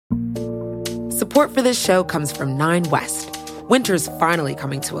Support for this show comes from 9 West. Winter's finally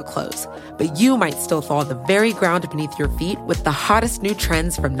coming to a close, but you might still thaw the very ground beneath your feet with the hottest new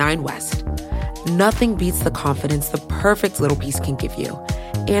trends from 9 West. Nothing beats the confidence the perfect little piece can give you.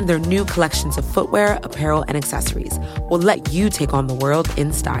 And their new collections of footwear, apparel, and accessories will let you take on the world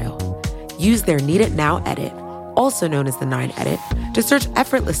in style. Use their Need It Now edit, also known as the 9 Edit, to search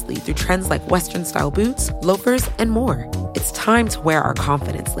effortlessly through trends like Western-style boots, loafers, and more. It's time to wear our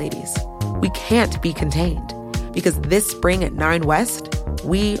confidence, ladies. We can't be contained, because this spring at 9 West,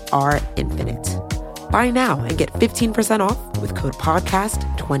 we are infinite. Buy now and get 15% off with code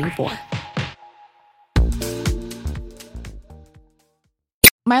PODCAST24.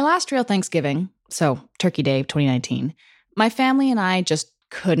 My last real Thanksgiving, so Turkey Day 2019, my family and I just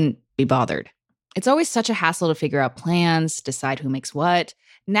couldn't be bothered. It's always such a hassle to figure out plans, decide who makes what,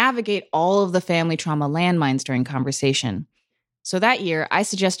 navigate all of the family trauma landmines during conversation. So that year, I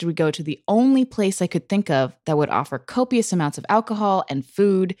suggested we go to the only place I could think of that would offer copious amounts of alcohol and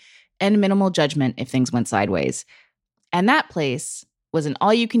food and minimal judgment if things went sideways. And that place was an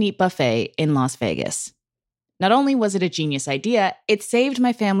all-you-can-eat buffet in Las Vegas. Not only was it a genius idea, it saved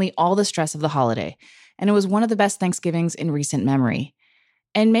my family all the stress of the holiday, and it was one of the best Thanksgivings in recent memory.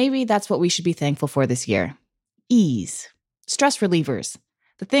 And maybe that's what we should be thankful for this year. Ease. Stress relievers.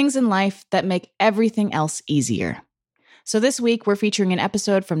 The things in life that make everything else easier. So this week, we're featuring an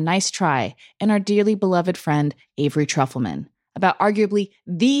episode from Nice Try and our dearly beloved friend, Avery Trufelman, about arguably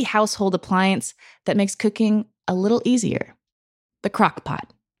the household appliance that makes cooking a little easier. The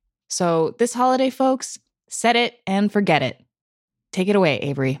Crock-Pot. So this holiday, folks, set it and forget it. Take it away,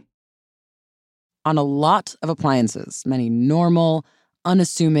 Avery. On a lot of appliances, many normal,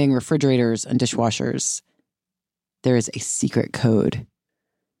 unassuming refrigerators and dishwashers, there is a secret code.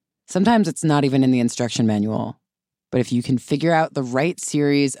 Sometimes it's not even in the instruction manual. But if you can figure out the right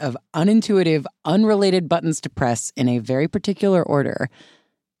series of unintuitive, unrelated buttons to press in a very particular order,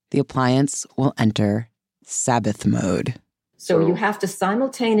 the appliance will enter Sabbath mode. So you have to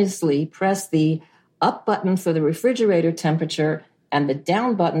simultaneously press the up button for the refrigerator temperature and the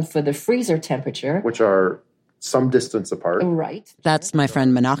down button for the freezer temperature, which are some distance apart. Right. That's my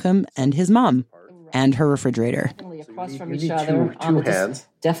friend Menachem and his mom and her refrigerator. Across from you each need other. two hands.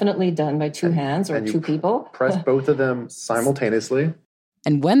 Definitely done by two hands or two people. Press both of them simultaneously.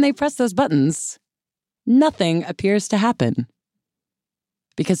 And when they press those buttons, nothing appears to happen.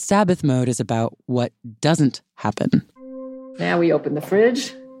 Because Sabbath mode is about what doesn't happen. Now we open the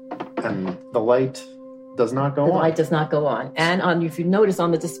fridge. And the light does not go on. The light does not go on. And if you notice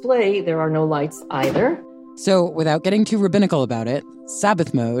on the display, there are no lights either. So without getting too rabbinical about it,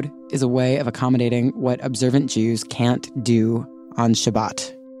 Sabbath mode is a way of accommodating what observant Jews can't do on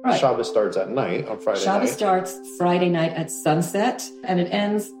Shabbat. Right. Shabbos starts at night on Friday night. Shabbos starts Friday night at sunset, and it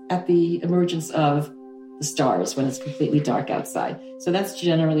ends at the emergence of the stars when it's completely dark outside. So that's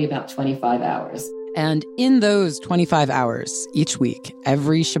generally about 25 hours. And in those 25 hours each week,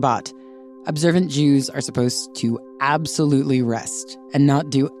 every Shabbat, observant Jews are supposed to absolutely rest and not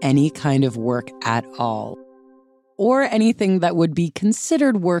do any kind of work at all. Or anything that would be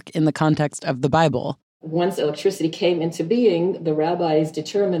considered work in the context of the Bible. Once electricity came into being, the rabbis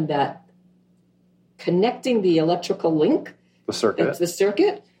determined that connecting the electrical link, the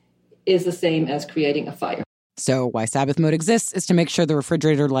circuit, is the same as creating a fire. So why Sabbath mode exists is to make sure the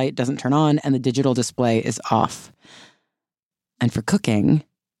refrigerator light doesn't turn on and the digital display is off. And for cooking,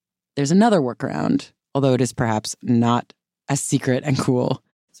 there's another workaround, although it is perhaps not as secret and cool.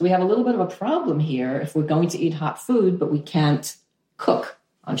 So we have a little bit of a problem here if we're going to eat hot food, but we can't cook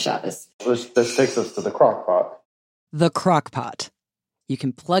on Shabbos. This takes us to the Crock-Pot. The Crock-Pot. You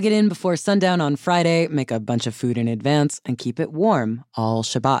can plug it in before sundown on Friday, make a bunch of food in advance, and keep it warm all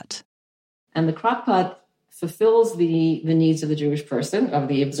Shabbat. And the Crock-Pot fulfills the needs of the Jewish person, of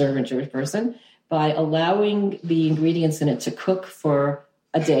the observant Jewish person, by allowing the ingredients in it to cook for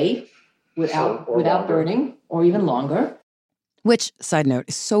a day without burning, or even longer. Which, side note,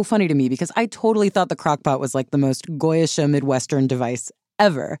 is so funny to me because I totally thought the Crock-Pot was like the most goyish Midwestern device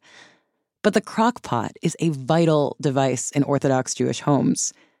ever. But the Crock-Pot is a vital device in Orthodox Jewish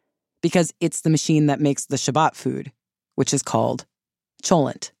homes because it's the machine that makes the Shabbat food, which is called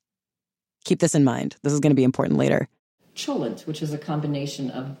cholent. Keep this in mind. This is going to be important later. Cholent, which is a combination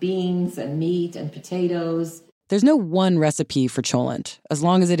of beans and meat and potatoes. There's no one recipe for cholent, as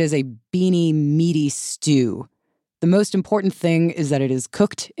long as it is a beany, meaty stew. The most important thing is that it is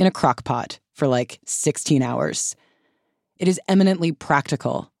cooked in a crock-pot for like 16 hours. It is eminently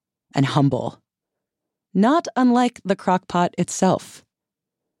practical and humble, not unlike the crock-pot itself.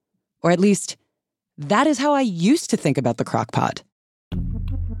 Or at least, that is how I used to think about the crock-pot.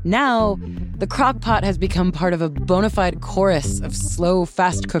 Now, the Crock-Pot has become part of a bona fide chorus of slow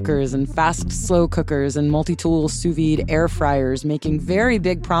fast cookers and fast slow cookers and multi-tool sous vide air fryers making very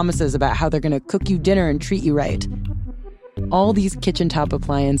big promises about how they're going to cook you dinner and treat you right. All these kitchen top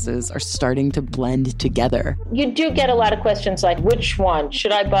appliances are starting to blend together. You do get a lot of questions like, which one?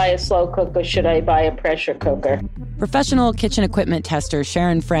 Should I buy a slow cooker? Should I buy a pressure cooker? Professional kitchen equipment tester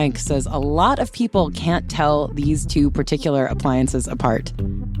Sharon Frank says a lot of people can't tell these two particular appliances apart.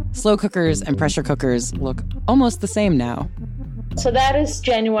 Slow cookers and pressure cookers look almost the same now. So that is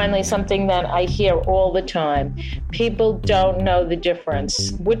genuinely something that I hear all the time. People don't know the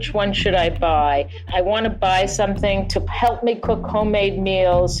difference. Which one should I buy? I want to buy something to help me cook homemade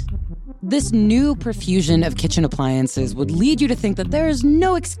meals. This new profusion of kitchen appliances would lead you to think that there is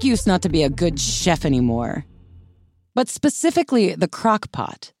no excuse not to be a good chef anymore. But specifically the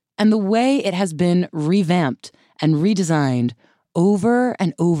Crock-Pot and the way it has been revamped and redesigned over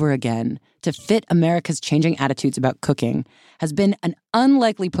and over again to fit America's changing attitudes about cooking has been an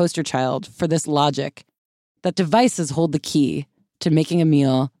unlikely poster child for this logic that devices hold the key to making a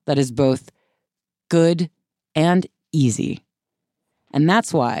meal that is both good and easy. And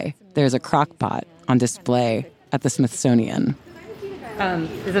that's why there's a Crock-Pot on display at the Smithsonian.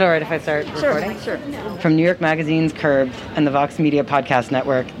 Is it all right if I start recording? Sure. From New York Magazine's Curbed and the Vox Media Podcast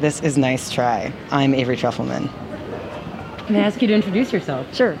Network, this is Nice Try. I'm Avery Trufelman. Can I ask you to introduce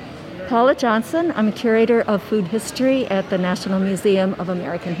yourself? Sure. Paula Johnson. I'm a curator of food history at the National Museum of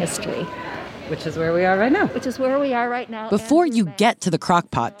American History. Which is where we are right now. Before you get to the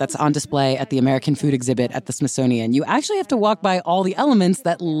Crock-Pot that's on display at the American Food Exhibit at the Smithsonian, you actually have to walk by all the elements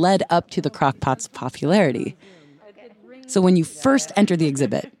that led up to the Crock-Pot's popularity. So when you first enter the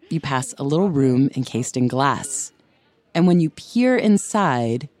exhibit, you pass a little room encased in glass. And when you peer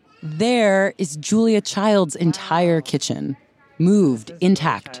inside, there is Julia Child's entire kitchen, moved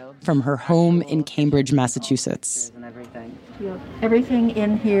intact from her home in Cambridge, Massachusetts. Everything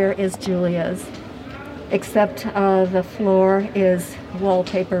in here is Julia's, except the floor is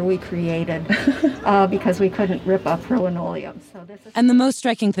wallpaper we created because we couldn't rip up her linoleum. And the most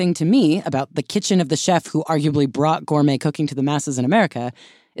striking thing to me about the kitchen of the chef who arguably brought gourmet cooking to the masses in America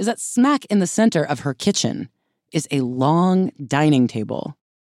is that smack in the center of her kitchen is a long dining table.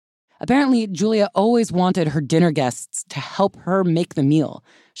 Apparently, Julia always wanted her dinner guests to help her make the meal.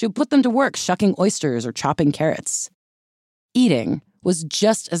 She would put them to work shucking oysters or chopping carrots. Eating was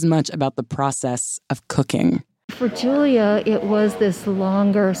just as much about the process of cooking. For Julia, it was this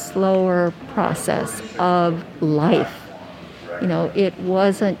longer, slower process of life. You know, it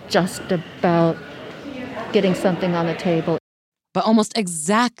wasn't just about getting something on the table. But almost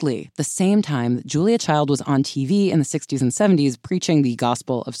exactly the same time that Julia Child was on TV in the 60s and 70s preaching the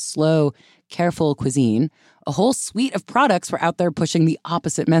gospel of slow, careful cuisine, a whole suite of products were out there pushing the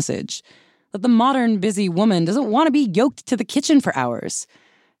opposite message, that the modern busy woman doesn't want to be yoked to the kitchen for hours.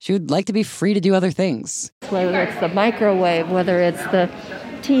 She would like to be free to do other things. Whether it's the microwave, whether it's the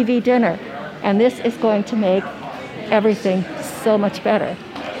TV dinner, and this is going to make everything so much better.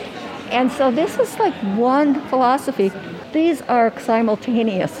 And so this is like one philosophy. These are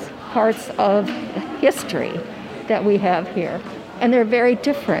simultaneous parts of history that we have here, and they're very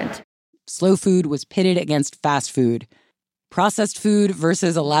different. Slow food was pitted against fast food, processed food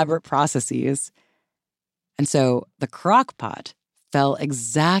versus elaborate processes. And so the Crock-Pot fell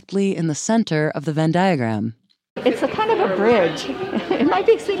exactly in the center of the Venn diagram. It's a kind of a bridge. It might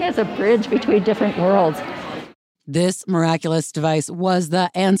be seen as a bridge between different worlds. This miraculous device was the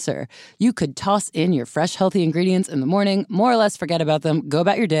answer. You could toss in your fresh, healthy ingredients in the morning, more or less forget about them, go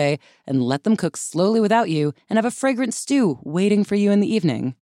about your day, and let them cook slowly without you, and have a fragrant stew waiting for you in the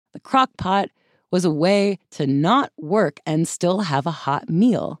evening. The Crock-Pot was a way to not work and still have a hot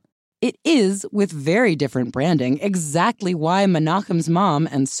meal. It is, with very different branding, exactly why Menachem's mom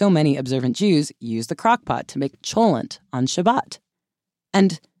and so many observant Jews used the Crock-Pot to make cholent on Shabbat.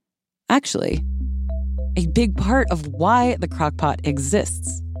 And actually, a big part of why the Crock-Pot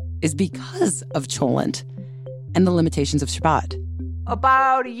exists is because of cholent and the limitations of Shabbat.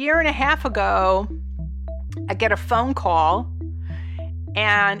 About a year and a half ago, I get a phone call,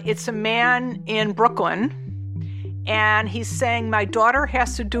 and it's a man in Brooklyn, and he's saying, my daughter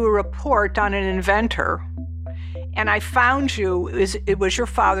has to do a report on an inventor, and I found you. It was your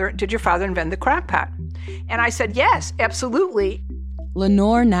father. Did your father invent the Crock-Pot? And I said, yes, absolutely.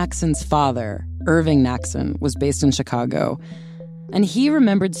 Lenore Naxon's father, Irving Naxon, was based in Chicago, and he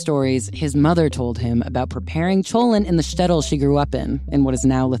remembered stories his mother told him about preparing cholent in the shtetl she grew up in what is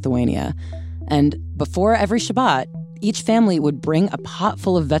now Lithuania. And before every Shabbat, each family would bring a pot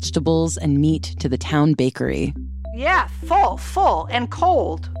full of vegetables and meat to the town bakery. Yeah, full, and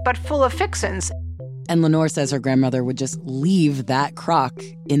cold, but full of fixins. And Lenore says her grandmother would just leave that crock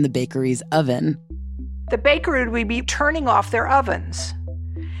in the bakery's oven. The bakery would be turning off their ovens.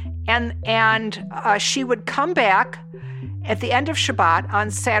 And she would come back at the end of Shabbat on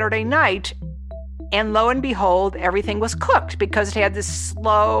Saturday night, and lo and behold, everything was cooked because it had this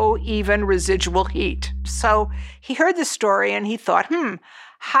slow, even residual heat. So he heard this story and he thought,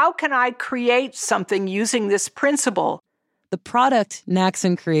 how can I create something using this principle? The product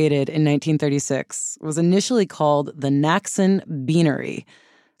Naxon created in 1936 was initially called the Naxon Beanery.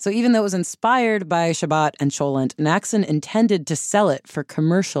 So even though it was inspired by Shabbat and cholent, Naxon intended to sell it for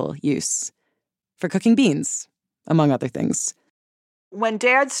commercial use, for cooking beans, among other things. When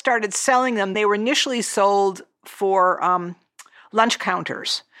Dad started selling them, they were initially sold for lunch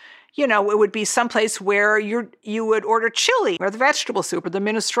counters. You know, it would be someplace where you would order chili or the vegetable soup or the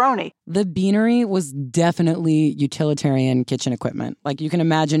minestrone. The beanery was definitely utilitarian kitchen equipment. Like you can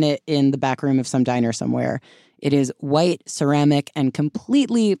imagine it in the back room of some diner somewhere. It is white, ceramic, and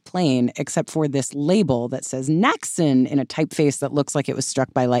completely plain except for this label that says Naxon in a typeface that looks like it was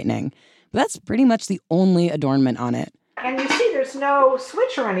struck by lightning. But that's pretty much the only adornment on it. And you see there's no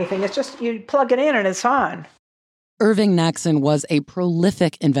switch or anything. It's just you plug it in and it's on. Irving Naxon was a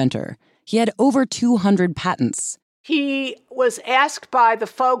prolific inventor. He had over 200 patents. He was asked by the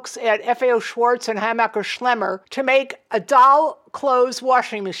folks at FAO Schwartz and Hamacher Schlemmer to make a doll clothes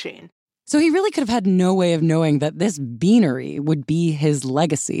washing machine. So he really could have had no way of knowing that this beanery would be his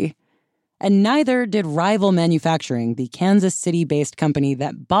legacy. And neither did Rival Manufacturing, the Kansas City-based company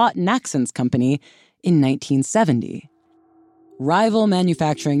that bought Naxon's company in 1970. Rival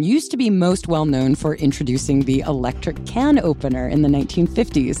Manufacturing used to be most well known for introducing the electric can opener in the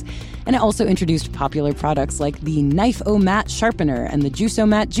 1950s, and it also introduced popular products like the Knife-O-Mat sharpener and the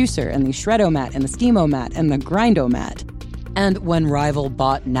Juice-O-Mat juicer and the Shred-O-Mat and the Steam-O-Mat and the Grind-O-Mat. And when Rival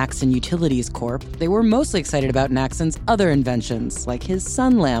bought Naxon Utilities Corp., they were mostly excited about Naxon's other inventions, like his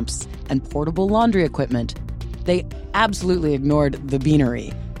sun lamps and portable laundry equipment. They absolutely ignored the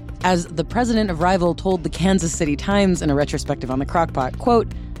beanery. As the president of Rival told the Kansas City Times in a retrospective on the Crock-Pot, quote,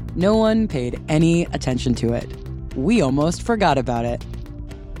 "No one paid any attention to it. We almost forgot about it."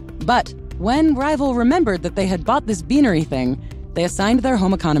 But when Rival remembered that they had bought this beanery thing, they assigned their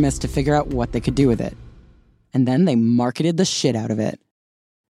home economist to figure out what they could do with it. And then they marketed the shit out of it.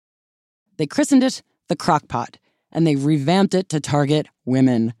 They christened it the Crock-Pot, and they revamped it to target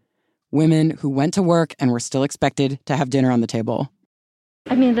women. Women who went to work and were still expected to have dinner on the table.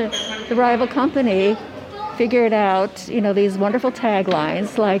 I mean, the Rival company figured out, these wonderful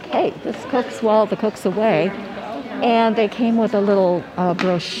taglines like, hey, this cooks well, the cook's away. And they came with a little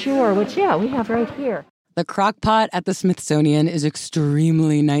brochure, which, we have right here. The Crock-Pot at the Smithsonian is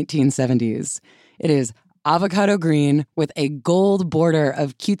extremely 1970s. It is avocado green with a gold border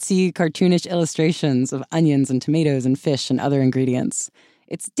of cutesy, cartoonish illustrations of onions and tomatoes and fish and other ingredients.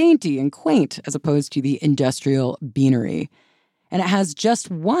 It's dainty and quaint as opposed to the industrial beanery. And it has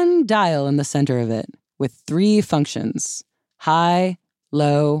just one dial in the center of it with 3 functions: high,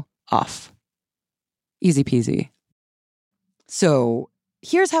 low, off. Easy peasy. So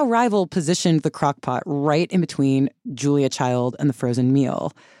here's how Rival positioned the Crock-Pot right in between Julia Child and the frozen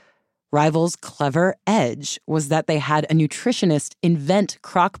meal. Rival's clever edge was that they had a nutritionist invent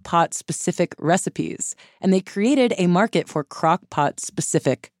Crock-Pot-specific recipes, and they created a market for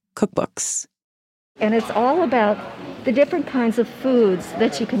Crock-Pot-specific cookbooks. And it's all about the different kinds of foods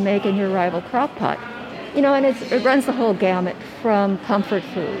that you can make in your Rival Crock-Pot. And it runs the whole gamut from comfort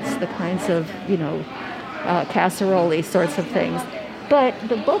foods, the kinds of, casserole sorts of things. But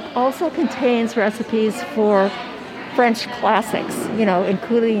the book also contains recipes for French classics,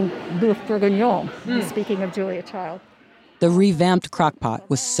 including Boeuf Bourguignon, speaking of Julia Child. The revamped Crock-Pot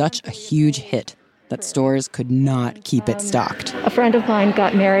was such a huge hit that stores could not keep it stocked. A friend of mine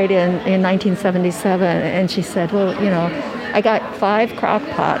got married in 1977, and she said, well, I got 5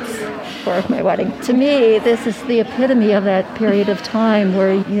 Crock-Pots for my wedding. To me, this is the epitome of that period of time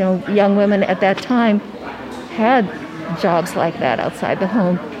where, young women at that time had jobs like that outside the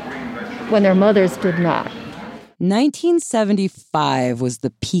home when their mothers did not. 1975 was the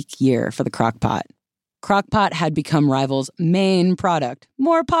peak year for the Crock-Pot. Crock-Pot had become Rival's main product,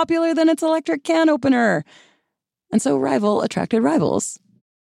 more popular than its electric can opener. And so Rival attracted rivals.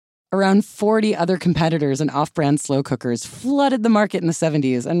 Around 40 other competitors and off-brand slow cookers flooded the market in the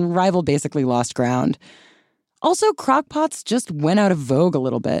 70s, and Rival basically lost ground. Also, Crock-Pots just went out of vogue a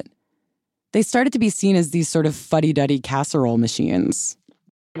little bit. They started to be seen as these sort of fuddy-duddy casserole machines.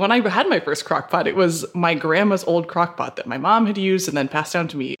 When I had my first Crock-Pot, it was my grandma's old Crock-Pot that my mom had used and then passed down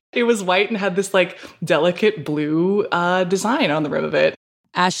to me. It was white and had this like delicate blue design on the rim of it.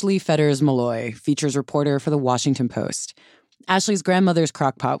 Ashley Fetters-Malloy, features reporter for The Washington Post. Ashley's grandmother's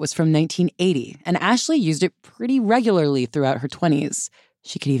Crock-Pot was from 1980, and Ashley used it pretty regularly throughout her 20s.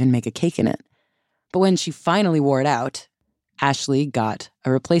 She could even make a cake in it. But when she finally wore it out, Ashley got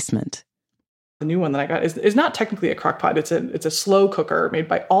a replacement. The new one that I got is not technically a Crock-Pot. It's a slow cooker made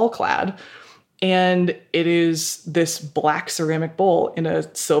by All-Clad, and it is this black ceramic bowl in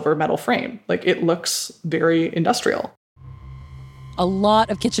a silver metal frame. Like, it looks very industrial. A lot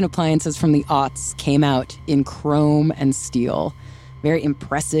of kitchen appliances from the aughts came out in chrome and steel. Very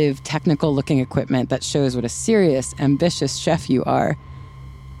impressive, technical-looking equipment that shows what a serious, ambitious chef you are.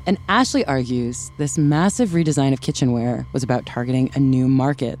 And Ashley argues this massive redesign of kitchenware was about targeting a new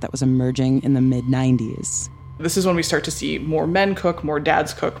market that was emerging in the mid-90s. This is when we start to see more men cook, more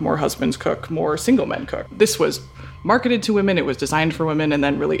dads cook, more husbands cook, more single men cook. This was marketed to women, it was designed for women, and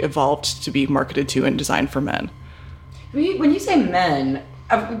then really evolved to be marketed to and designed for men. When you say men,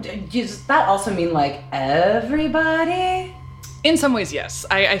 does that also mean like everybody? In some ways, yes.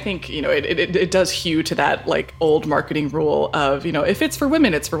 I think, it does hew to that like old marketing rule of, if it's for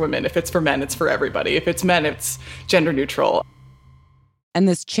women, it's for women. If it's for men, it's for everybody. If it's men, it's gender neutral. And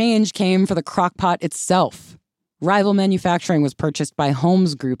this change came for the Crock-Pot itself. Rival Manufacturing was purchased by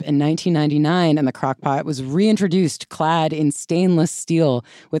Holmes Group in 1999, and the Crock-Pot was reintroduced clad in stainless steel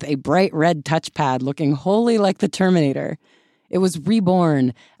with a bright red touchpad looking wholly like the Terminator. It was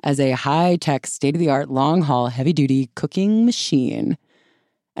reborn as a high-tech, state-of-the-art, long-haul, heavy-duty cooking machine.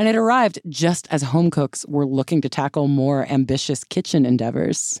 And it arrived just as home cooks were looking to tackle more ambitious kitchen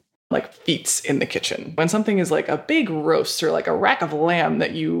endeavors. Like feats in the kitchen. When something is like a big roast or like a rack of lamb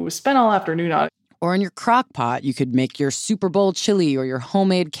that you spent all afternoon on. Or in your Crock-Pot, you could make your Super Bowl chili or your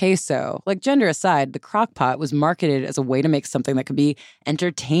homemade queso. Like, gender aside, the Crock-Pot was marketed as a way to make something that could be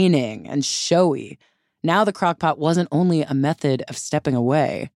entertaining and showy. Now the Crock-Pot wasn't only a method of stepping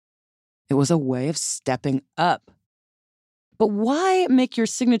away. It was a way of stepping up. But why make your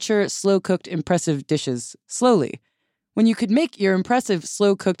signature slow-cooked impressive dishes slowly when you could make your impressive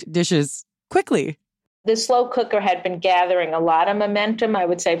slow-cooked dishes quickly? The slow cooker had been gathering a lot of momentum, I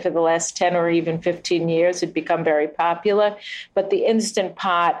would say, for the last 10 or even 15 years. It'd become very popular. But the Instant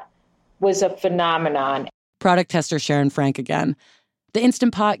Pot was a phenomenon. Product tester Sharon Frank again. The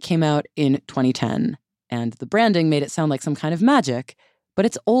Instant Pot came out in 2010, and the branding made it sound like some kind of magic, but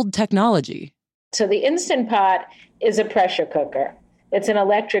it's old technology. So the Instant Pot is a pressure cooker. It's an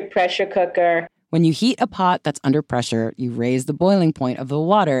electric pressure cooker. When you heat a pot that's under pressure, you raise the boiling point of the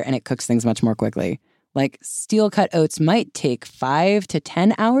water, and it cooks things much more quickly. Like, steel-cut oats might take 5 to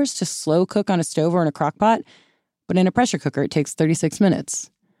 10 hours to slow cook on a stove or in a crock-pot, but in a pressure cooker, it takes 36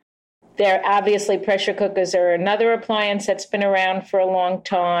 minutes. There obviously pressure cookers are another appliance that's been around for a long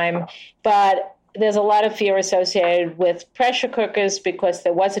time, but there's a lot of fear associated with pressure cookers because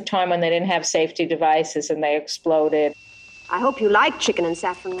there was a time when they didn't have safety devices and they exploded. I hope you like chicken and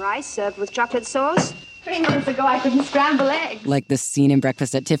saffron rice served with chocolate sauce. 3 months ago, I couldn't scramble eggs. Like the scene in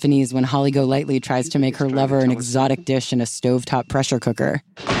Breakfast at Tiffany's when Holly Golightly tries to make her lover an exotic dish in a stovetop pressure cooker.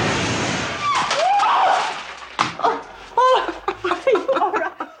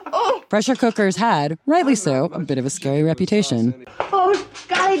 Pressure cookers had, rightly so, a bit of a scary reputation. Oh,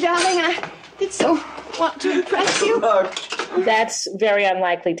 golly, darling, I did so want to impress you. That's very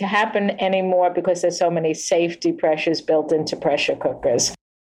unlikely to happen anymore because there's so many safety pressures built into pressure cookers.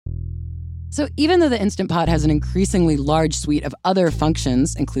 So even though the Instant Pot has an increasingly large suite of other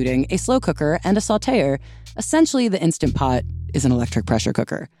functions, including a slow cooker and a sautéer, essentially the Instant Pot is an electric pressure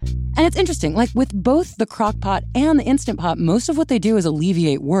cooker. And it's interesting, like with both the Crock-Pot and the Instant Pot, most of what they do is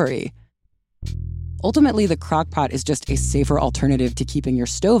alleviate worry. Ultimately, the Crock-Pot is just a safer alternative to keeping your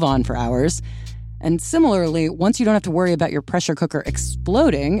stove on for hours. And similarly, once you don't have to worry about your pressure cooker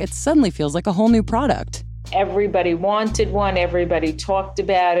exploding, it suddenly feels like a whole new product. Everybody wanted one. Everybody talked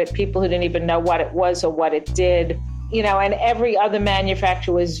about it. People who didn't even know what it was or what it did. And every other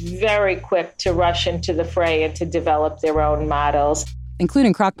manufacturer was very quick to rush into the fray and to develop their own models.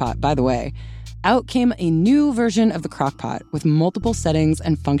 Including Crock-Pot, by the way. Out came a new version of the Crock-Pot with multiple settings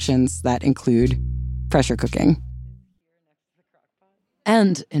and functions that include pressure cooking.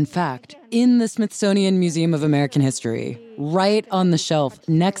 And, in fact, in the Smithsonian Museum of American History, right on the shelf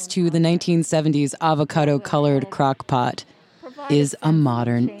next to the 1970s avocado-colored Crock-Pot, is a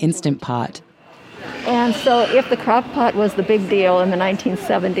modern Instant Pot. And so if the Crock-Pot was the big deal in the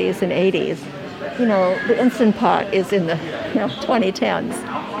 1970s and 80s, the Instant Pot is in the 2010s.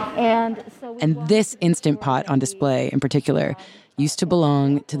 And this Instant Pot on display in particular used to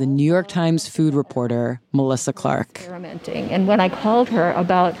belong to the New York Times food reporter, Melissa Clark. Experimenting. And when I called her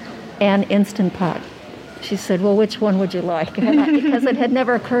about an Instant Pot, she said, well, which one would you like? Because it had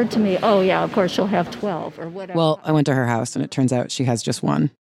never occurred to me, oh, yeah, of course, you'll have 12 or whatever. Well, I went to her house, and it turns out she has just one.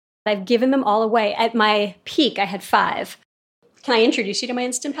 I've given them all away. At my peak, I had 5. Can I introduce you to my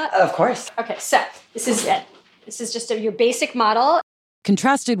Instant Pot? Of course. Okay, so this is it. This is just your basic model.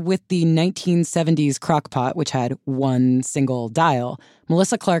 Contrasted with the 1970s Crock-Pot, which had one single dial,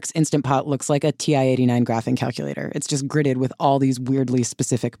 Melissa Clark's Instant Pot looks like a TI-89 graphing calculator. It's just gridded with all these weirdly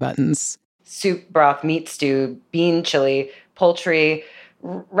specific buttons. Soup, broth, meat stew, bean chili, poultry,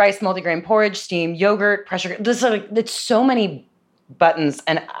 rice multigrain porridge, steam, yogurt, pressure. There's so many buttons,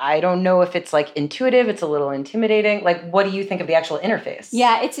 and I don't know if it's like intuitive, it's a little intimidating. Like, what do you think of the actual interface?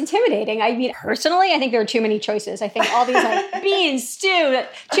 Yeah, it's intimidating. I mean, personally, I think there are too many choices. I think all these like beans, stew,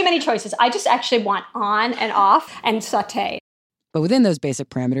 too many choices. I just actually want on and off and saute. But within those basic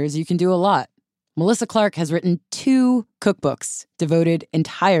parameters, you can do a lot. Melissa Clark has written 2 cookbooks devoted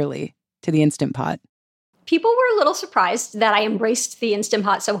entirely to the Instant Pot. People were a little surprised that I embraced the Instant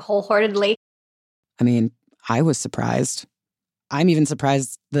Pot so wholeheartedly. I mean, I was surprised. I'm even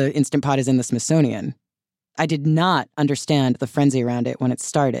surprised the Instant Pot is in the Smithsonian. I did not understand the frenzy around it when it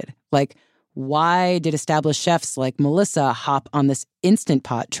started. Like, why did established chefs like Melissa hop on this Instant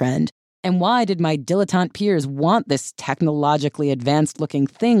Pot trend? And why did my dilettante peers want this technologically advanced-looking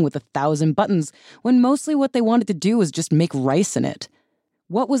thing with 1,000 buttons when mostly what they wanted to do was just make rice in it?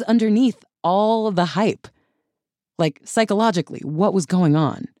 What was underneath all of the hype? Like, psychologically, what was going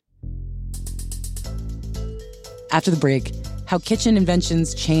on? After the break, how kitchen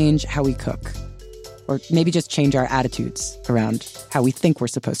inventions change how we cook. Or maybe just change our attitudes around how we think we're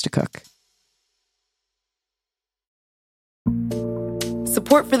supposed to cook.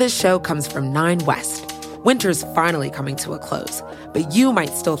 Support for this show comes from 9 West. Winter's finally coming to a close, but you might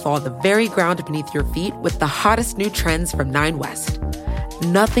still thaw the very ground beneath your feet with the hottest new trends from 9 West.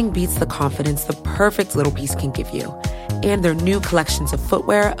 Nothing beats the confidence the perfect little piece can give you. And their new collections of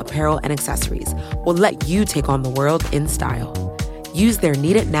footwear, apparel, and accessories will let you take on the world in style. Use their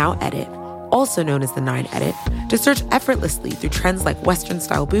Need It Now edit, also known as the 9 Edit, to search effortlessly through trends like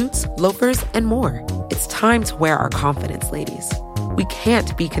Western-style boots, loafers, and more. It's time to wear our confidence, ladies. We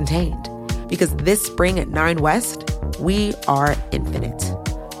can't be contained, because this spring at 9 West, we are infinite.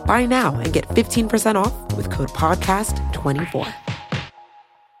 Buy now and get 15% off with code PODCAST24.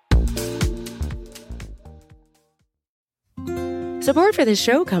 Support for this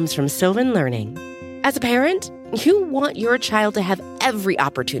show comes from Sylvan Learning. As a parent, you want your child to have every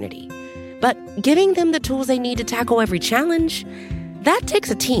opportunity, but giving them the tools they need to tackle every challenge, that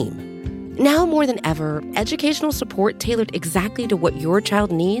takes a team. Now more than ever, educational support tailored exactly to what your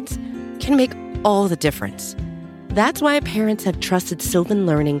child needs can make all the difference. That's why parents have trusted Sylvan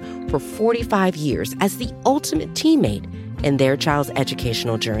Learning for 45 years as the ultimate teammate in their child's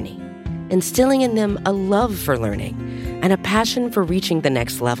educational journey, instilling in them a love for learning and a passion for reaching the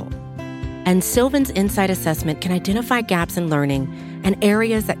next level. And Sylvan's Insight Assessment can identify gaps in learning and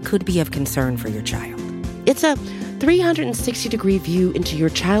areas that could be of concern for your child. It's a 360-degree view into your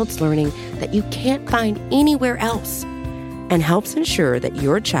child's learning that you can't find anywhere else, and helps ensure that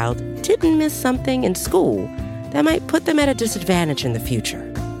your child didn't miss something in school that might put them at a disadvantage in the future.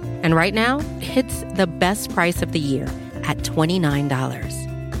 And right now, it's the best price of the year at $29.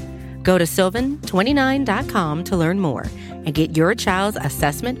 Go to sylvan29.com to learn more and get your child's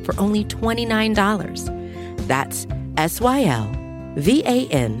assessment for only $29. That's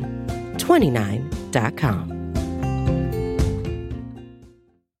SYLVAN29.com.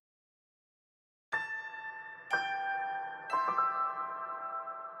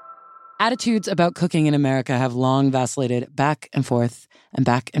 Attitudes about cooking in America have long vacillated back and forth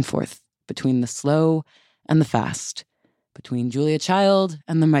between the slow and the fast, between Julia Child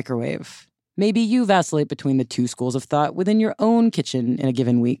and the microwave. Maybe you vacillate between the 2 schools of thought within your own kitchen in a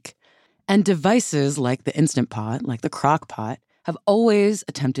given week. And devices like the Instant Pot, like the Crock-Pot, have always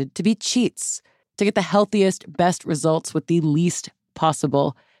attempted to be cheats, to get the healthiest, best results with the least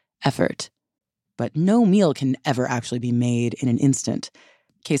possible effort. But no meal can ever actually be made in an instant.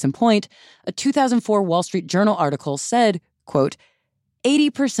 Case in point, a 2004 Wall Street Journal article said, quote,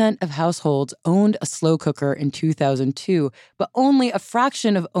 80% of households owned a slow cooker in 2002, but only a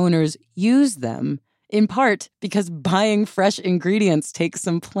fraction of owners used them, in part because buying fresh ingredients takes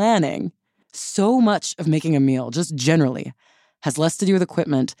some planning. So much of making a meal, just generally, has less to do with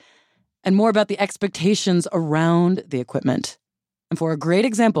equipment and more about the expectations around the equipment. And for a great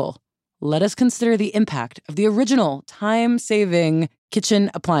example, let us consider the impact of the original time-saving kitchen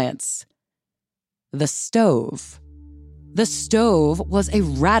appliance, the stove. The stove was a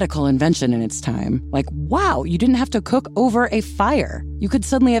radical invention in its time. Like, wow, you didn't have to cook over a fire. You could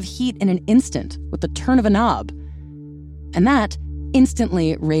suddenly have heat in an instant with the turn of a knob. And that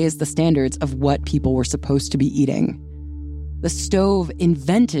instantly raised the standards of what people were supposed to be eating. The stove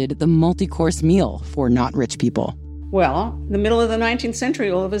invented the multi-course meal for not rich people. Well, in the middle of the 19th century,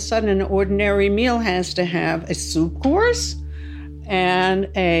 all of a sudden, an ordinary meal has to have a soup course and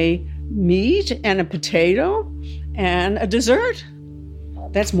a meat and a potato and a dessert.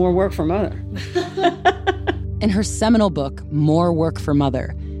 That's more work for Mother. In her seminal book, More Work for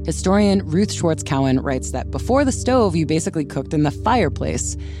Mother, historian Ruth Schwartz Cowan writes that before the stove, you basically cooked in the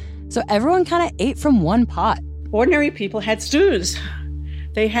fireplace. So everyone kind of ate from one pot. Ordinary people had stews.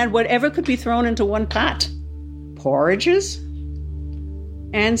 They had whatever could be thrown into one pot. Porridges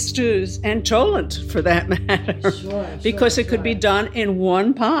and stews and cholent, for that matter, because it could be done in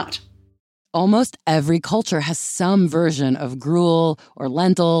one pot. Almost every culture has some version of gruel or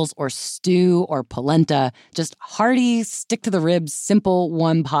lentils or stew or polenta, just hearty, stick-to-the-ribs, simple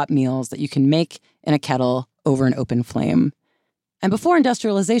one-pot meals that you can make in a kettle over an open flame. And before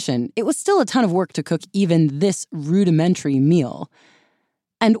industrialization, it was still a ton of work to cook even this rudimentary meal.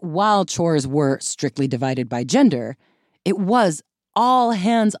 And while chores were strictly divided by gender, it was all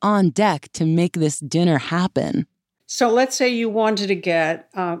hands on deck to make this dinner happen. So let's say you wanted to get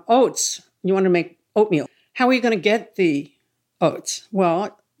oats. You want to make oatmeal. How are you going to get the oats?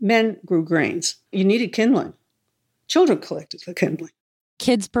 Well, men grew grains. You needed kindling. Children collected the kindling.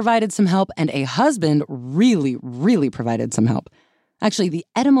 Kids provided some help, and a husband really, really provided some help. Actually, the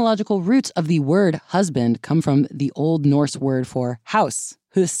etymological roots of the word husband come from the Old Norse word for house,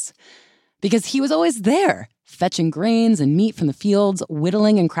 hus, because he was always there, fetching grains and meat from the fields,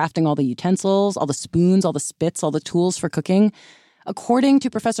 whittling and crafting all the utensils, all the spoons, all the spits, all the tools for cooking. According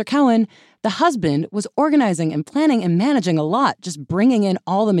to Professor Cowan, the husband was organizing and planning and managing a lot, just bringing in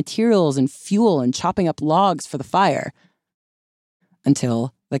all the materials and fuel and chopping up logs for the fire.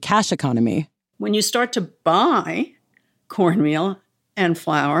 Until the cash economy. When you start to buy cornmeal and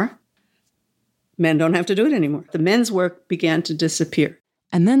flour, men don't have to do it anymore. The men's work began to disappear.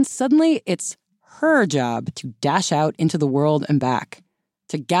 And then suddenly it's her job to dash out into the world and back,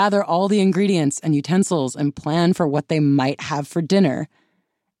 to gather all the ingredients and utensils and plan for what they might have for dinner.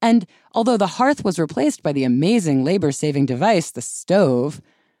 And although the hearth was replaced by the amazing labor-saving device, the stove,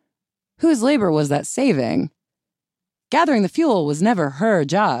 whose labor was that saving? Gathering the fuel was never her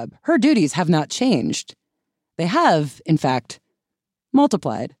job. Her duties have not changed. They have, in fact,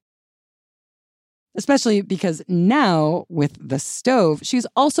 multiplied. Especially because now, with the stove, she's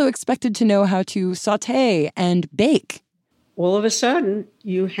also expected to know how to saute and bake. All of a sudden,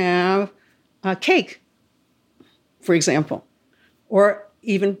 you have a cake, for example, or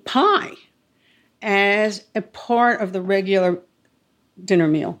even pie as a part of the regular dinner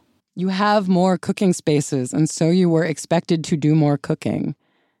meal. You have more cooking spaces, and so you were expected to do more cooking.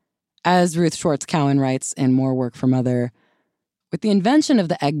 As Ruth Schwartz Cowan writes in More Work for Mother, with the invention of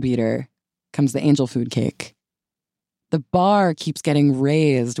the egg beater comes the angel food cake. The bar keeps getting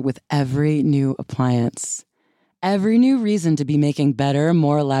raised with every new appliance. Every new reason to be making better,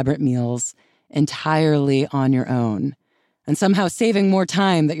 more elaborate meals entirely on your own, and somehow saving more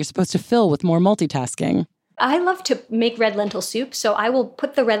time that you're supposed to fill with more multitasking. I love to make red lentil soup, so I will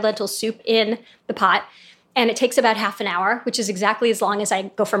put the red lentil soup in the pot, and it takes about half an hour, which is exactly as long as I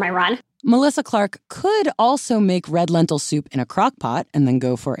go for my run. Melissa Clark could also make red lentil soup in a crock-pot and then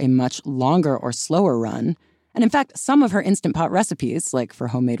go for a much longer or slower run. And in fact, some of her Instant Pot recipes, like for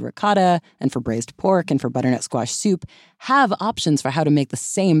homemade ricotta and for braised pork and for butternut squash soup, have options for how to make the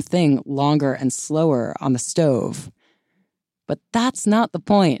same thing longer and slower on the stove. But that's not the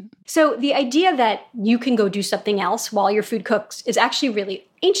point. So the idea that you can go do something else while your food cooks is actually really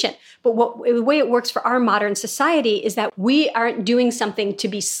ancient. But the way it works for our modern society is that we aren't doing something to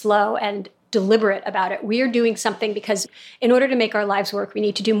be slow and deliberate about it. We are doing something because in order to make our lives work, we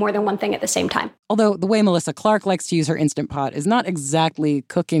need to do more than one thing at the same time. Although the way Melissa Clark likes to use her Instant Pot is not exactly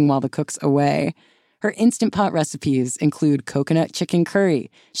cooking while the cook's away. Her Instant Pot recipes include coconut chicken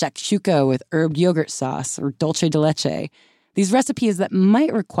curry, shakshuka with herbed yogurt sauce, or dulce de leche. These recipes that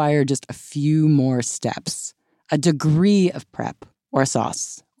might require just a few more steps, a degree of prep, or a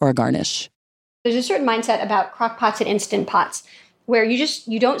sauce, or a garnish. There's a certain mindset about crock pots and Instant Pots where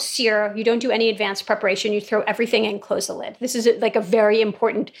you don't sear, you don't do any advanced preparation, you throw everything in, close the lid. This is like a very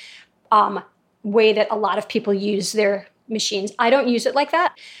important way that a lot of people use their machines. I don't use it like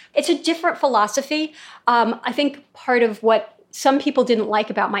that. It's a different philosophy. I think part of what some people didn't like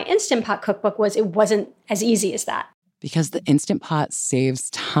about my Instant Pot cookbook was it wasn't as easy as that. Because the Instant Pot saves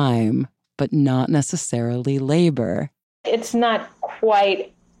time, but not necessarily labor. It's not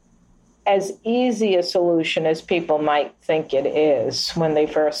quite as easy a solution as people might think it is when they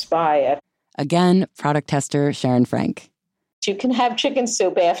first buy it. Again, product tester Sharon Frank. You can have chicken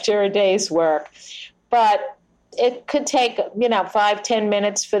soup after a day's work, but it could take, 5-10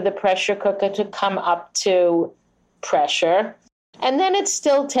 minutes for the pressure cooker to come up to pressure. And then it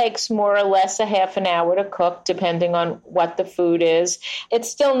still takes more or less a half an hour to cook, depending on what the food is. It's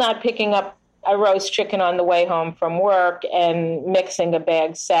still not picking up a roast chicken on the way home from work and mixing a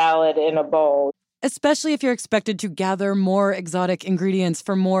bagged salad in a bowl. Especially if you're expected to gather more exotic ingredients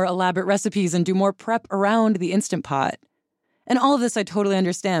for more elaborate recipes and do more prep around the Instant Pot. And all of this I totally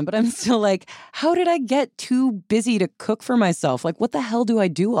understand, but I'm still like, how did I get too busy to cook for myself? Like, what the hell do I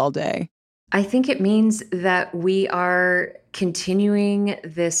do all day? I think it means that we are continuing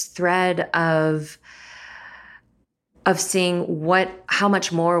this thread of seeing how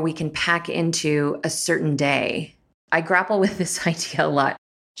much more we can pack into a certain day. I grapple with this idea a lot.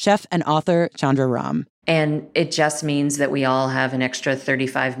 Chef and author Chandra Ram. And it just means that we all have an extra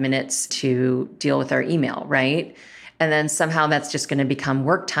 35 minutes to deal with our email, right? And then somehow that's just going to become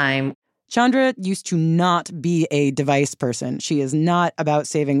work time. Chandra used to not be a device person. She is not about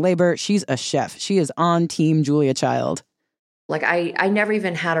saving labor. She's a chef. She is on Team Julia Child. Like I never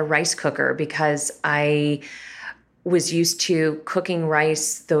even had a rice cooker because I was used to cooking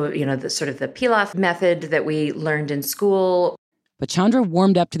rice, the sort of the pilaf method that we learned in school. But Chandra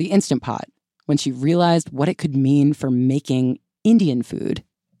warmed up to the Instant Pot when she realized what it could mean for making Indian food.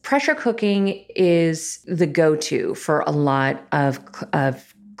 Pressure cooking is the go-to for a lot of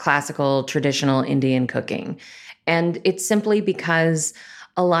classical, traditional Indian cooking. And it's simply because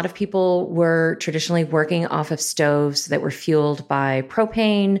a lot of people were traditionally working off of stoves that were fueled by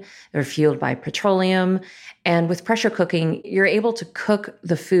propane, they were fueled by petroleum. And with pressure cooking, you're able to cook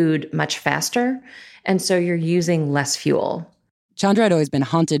the food much faster. And so you're using less fuel. Chandra had always been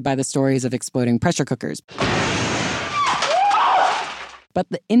haunted by the stories of exploding pressure cookers. But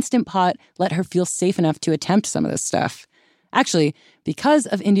the Instant Pot let her feel safe enough to attempt some of this stuff. Actually, because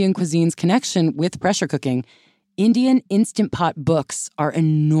of Indian cuisine's connection with pressure cooking, Indian Instant Pot books are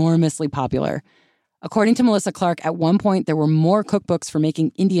enormously popular. According to Melissa Clark, at one point there were more cookbooks for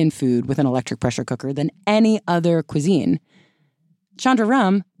making Indian food with an electric pressure cooker than any other cuisine. Chandra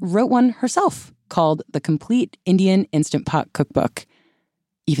Ram wrote one herself called The Complete Indian Instant Pot Cookbook,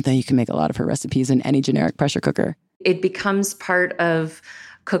 even though you can make a lot of her recipes in any generic pressure cooker. It becomes part of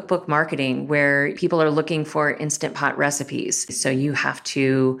cookbook marketing where people are looking for Instant Pot recipes. So you have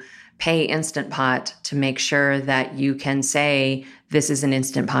to pay Instant Pot to make sure that you can say, this is an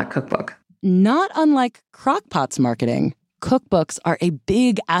Instant Pot cookbook. Not unlike Crock-Pot's marketing, cookbooks are a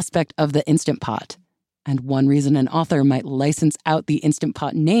big aspect of the Instant Pot. And one reason an author might license out the Instant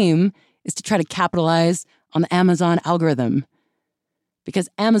Pot name is to try to capitalize on the Amazon algorithm. Because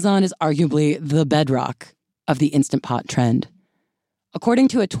Amazon is arguably the bedrock of the Instant Pot trend. According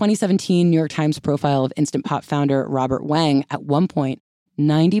to a 2017 New York Times profile of Instant Pot founder Robert Wang, at one point,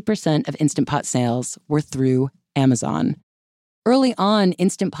 90% of Instant Pot sales were through Amazon. Early on,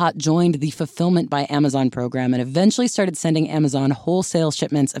 Instant Pot joined the Fulfillment by Amazon program and eventually started sending Amazon wholesale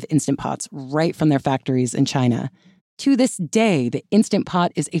shipments of Instant Pots right from their factories in China. To this day, the Instant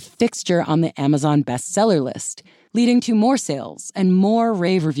Pot is a fixture on the Amazon bestseller list, leading to more sales and more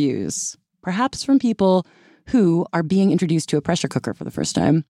rave reviews, perhaps from people who are being introduced to a pressure cooker for the first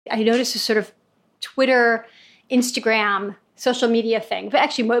time. I noticed a sort of Twitter, Instagram, social media thing, but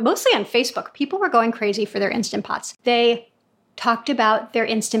actually mostly on Facebook. People were going crazy for their Instant Pots. They talked about their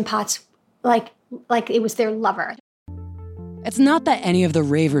Instant Pots like it was their lover. It's not that any of the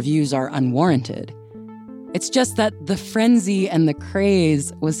rave reviews are unwarranted. It's just that the frenzy and the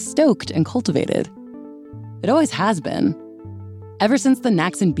craze was stoked and cultivated. It always has been. Ever since the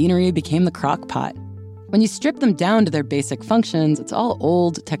Naxon Beanery became the Crock-Pot. When you strip them down to their basic functions, it's all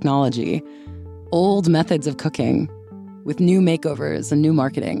old technology, old methods of cooking, with new makeovers and new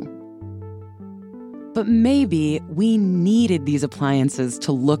marketing. But maybe we needed these appliances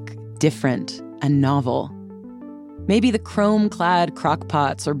to look different and novel. Maybe the chrome-clad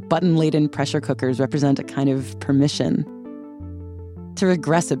crock-pots or button-laden pressure cookers represent a kind of permission to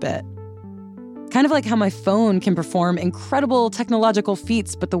regress a bit. Kind of like how my phone can perform incredible technological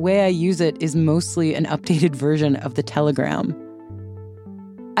feats, but the way I use it is mostly an updated version of the telegram.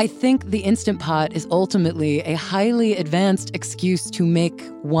 I think the Instant Pot is ultimately a highly advanced excuse to make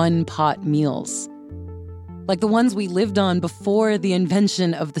one-pot meals, like the ones we lived on before the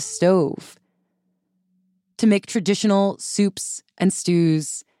invention of the stove. To make traditional soups and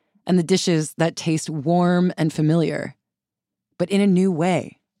stews and the dishes that taste warm and familiar, but in a new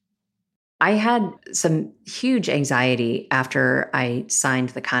way. I had some huge anxiety after I signed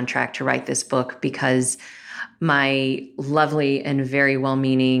the contract to write this book because my lovely and very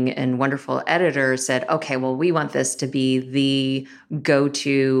well-meaning and wonderful editor said, okay, well, we want this to be the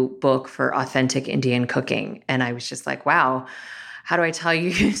go-to book for authentic Indian cooking. And I was just like, wow, how do I tell you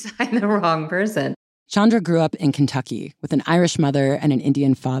you signed the wrong person? Chandra grew up in Kentucky with an Irish mother and an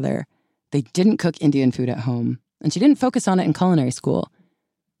Indian father. They didn't cook Indian food at home, and she didn't focus on it in culinary school.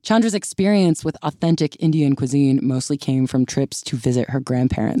 Chandra's experience with authentic Indian cuisine mostly came from trips to visit her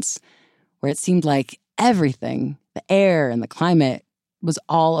grandparents, where it seemed like everything, the air and the climate, was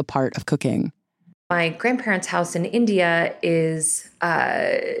all a part of cooking. My grandparents' house in India is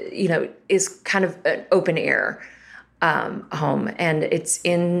kind of an open air home, and it's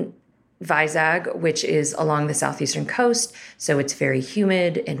in Vizag, which is along the southeastern coast, so it's very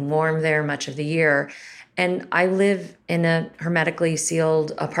humid and warm there much of the year. And I live in a hermetically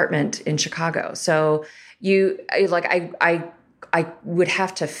sealed apartment in Chicago, so I would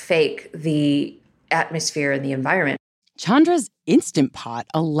have to fake the atmosphere and the environment. Chandra's Instant Pot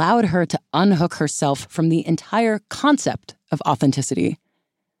allowed her to unhook herself from the entire concept of authenticity,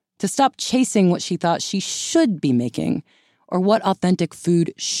 to stop chasing what she thought she should be making or what authentic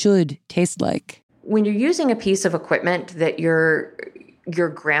food should taste like. When you're using a piece of equipment that your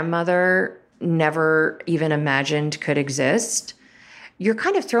grandmother never even imagined could exist, you're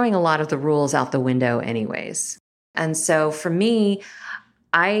kind of throwing a lot of the rules out the window anyways. And so for me,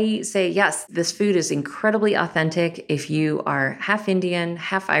 I say, yes, this food is incredibly authentic if you are half Indian,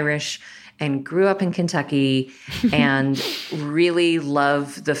 half Irish, and grew up in Kentucky and really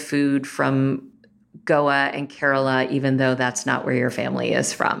love the food from Goa and Kerala, even though that's not where your family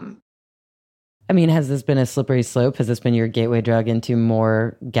is from. I mean, has this been a slippery slope? Has this been your gateway drug into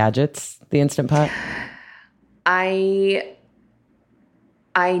more gadgets, the Instant Pot? I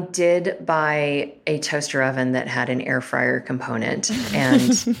did buy a toaster oven that had an air fryer component,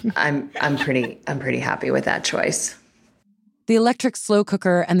 and I'm pretty happy with that choice. The electric slow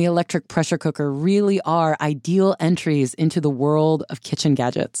cooker and the electric pressure cooker really are ideal entries into the world of kitchen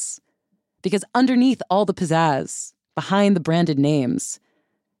gadgets. Because underneath all the pizzazz, behind the branded names,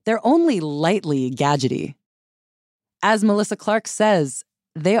 they're only lightly gadgety. As Melissa Clark says,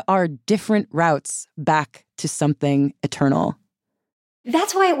 they are different routes back to something eternal.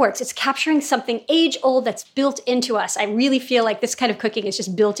 That's why it works. It's capturing something age-old that's built into us. I really feel like this kind of cooking is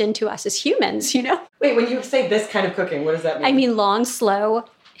just built into us as humans, you know? Wait, when you say this kind of cooking, what does that mean? I mean long, slow,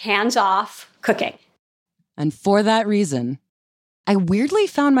 hands-off cooking. And for that reason, I weirdly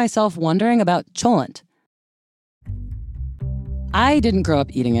found myself wondering about cholent. I didn't grow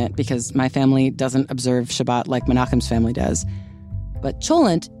up eating it because my family doesn't observe Shabbat like Menachem's family does. But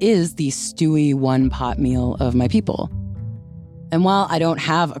cholent is the stewy one-pot meal of my people. And while I don't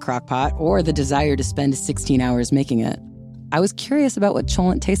have a crock-pot or the desire to spend 16 hours making it, I was curious about what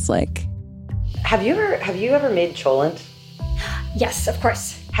cholent tastes like. Have you ever made cholent? Yes, of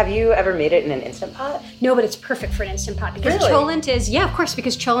course. Have you ever made it in an Instant Pot? No, but it's perfect for an Instant Pot because Really? cholent is, yeah, of course,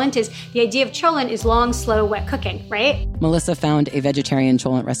 because cholent is, the idea of cholent is long, slow, wet cooking, right? Melissa found a vegetarian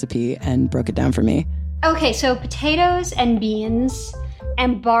cholent recipe and broke it down for me. Okay, so potatoes and beans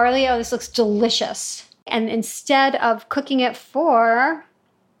and barley. Oh, this looks delicious. And instead of cooking it for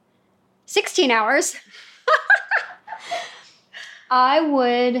 16 hours, I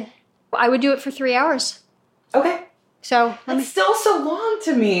would do it for 3 hours. Okay. So It's still so long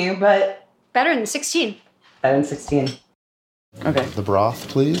to me, but better than 16. Better than 16. Okay. The broth,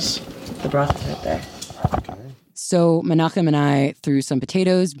 please. The broth is right there. So Menachem and I threw some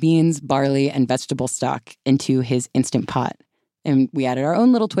potatoes, beans, barley, and vegetable stock into his Instant Pot. And we added our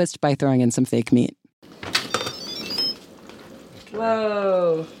own little twist by throwing in some fake meat.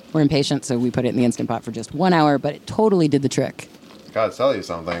 Whoa. We're impatient, so we put it in the Instant Pot for just 1 hour, but it totally did the trick. Gotta tell you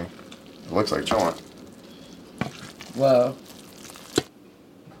something. It looks like cholent. Whoa.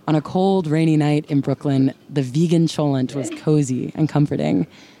 On a cold, rainy night in Brooklyn, the vegan cholent was cozy and comforting,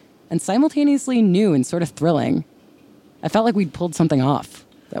 and simultaneously new and sort of thrilling. I felt like we'd pulled something off,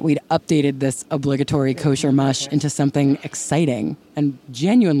 that we'd updated this obligatory kosher mush into something exciting and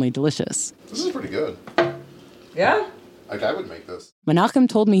genuinely delicious. This is pretty good. Yeah? Like, I would make this. Menachem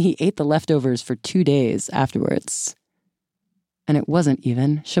told me he ate the leftovers for 2 days afterwards. And it wasn't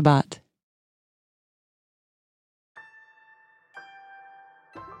even Shabbat.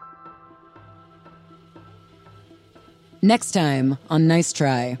 Next time on Nice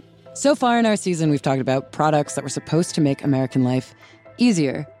Try. So far in our season, we've talked about products that were supposed to make American life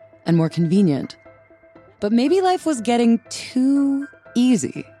easier and more convenient. But maybe life was getting too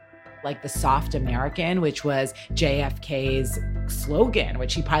easy. like the soft American, which was JFK's slogan,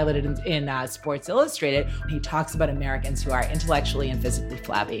 which he piloted in Sports Illustrated. He talks about Americans who are intellectually and physically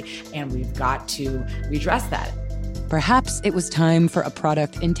flabby, and we've got to redress that. Perhaps it was time for a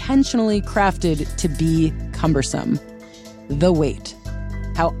product intentionally crafted to be cumbersome. The weight.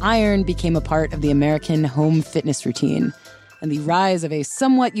 How iron became a part of the American home fitness routine, and the rise of a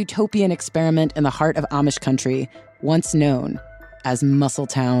somewhat utopian experiment in the heart of Amish country, once known as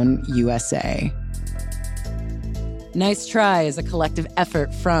Muscletown, USA. Nice Try is a collective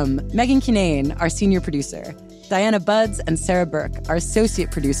effort from Megan Kinane, our senior producer, Diana Buds and Sarah Burke, our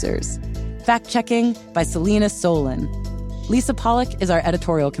associate producers. Fact-checking by Selena Solon. Lisa Pollock is our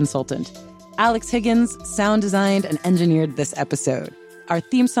editorial consultant. Alex Higgins sound designed and engineered this episode. Our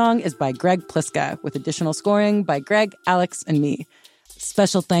theme song is by Greg Pliska, with additional scoring by Greg, Alex, and me.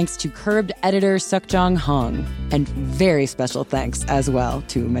 Special thanks to Curbed editor Sukjong Hong, and very special thanks as well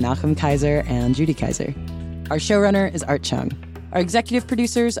to Menachem Kaiser and Judy Kaiser. Our showrunner is Art Chung. Our executive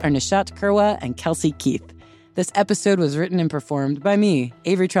producers are Nishat Kurwa and Kelsey Keith. This episode was written and performed by me,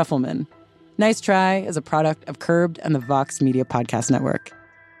 Avery Trufelman. Nice Try is a product of Curbed and the Vox Media Podcast Network.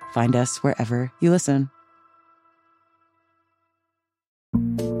 Find us wherever you listen.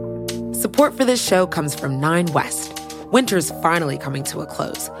 Support for this show comes from 9 West. Winter's finally coming to a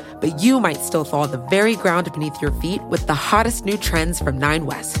close, but you might still thaw the very ground beneath your feet with the hottest new trends from 9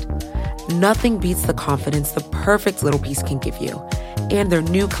 West. Nothing beats the confidence the perfect little piece can give you. And their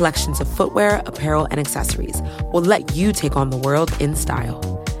new collections of footwear, apparel, and accessories will let you take on the world in style.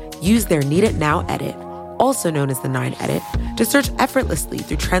 Use their Need It Now edit, also known as the 9 Edit, to search effortlessly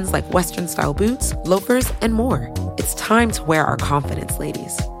through trends like Western-style boots, loafers, and more. It's time to wear our confidence,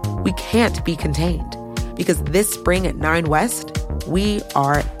 ladies. We can't be contained, because this spring at 9 West, we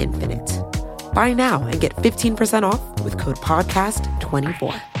are infinite. Buy now and get 15% off with code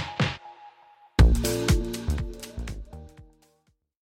PODCAST24.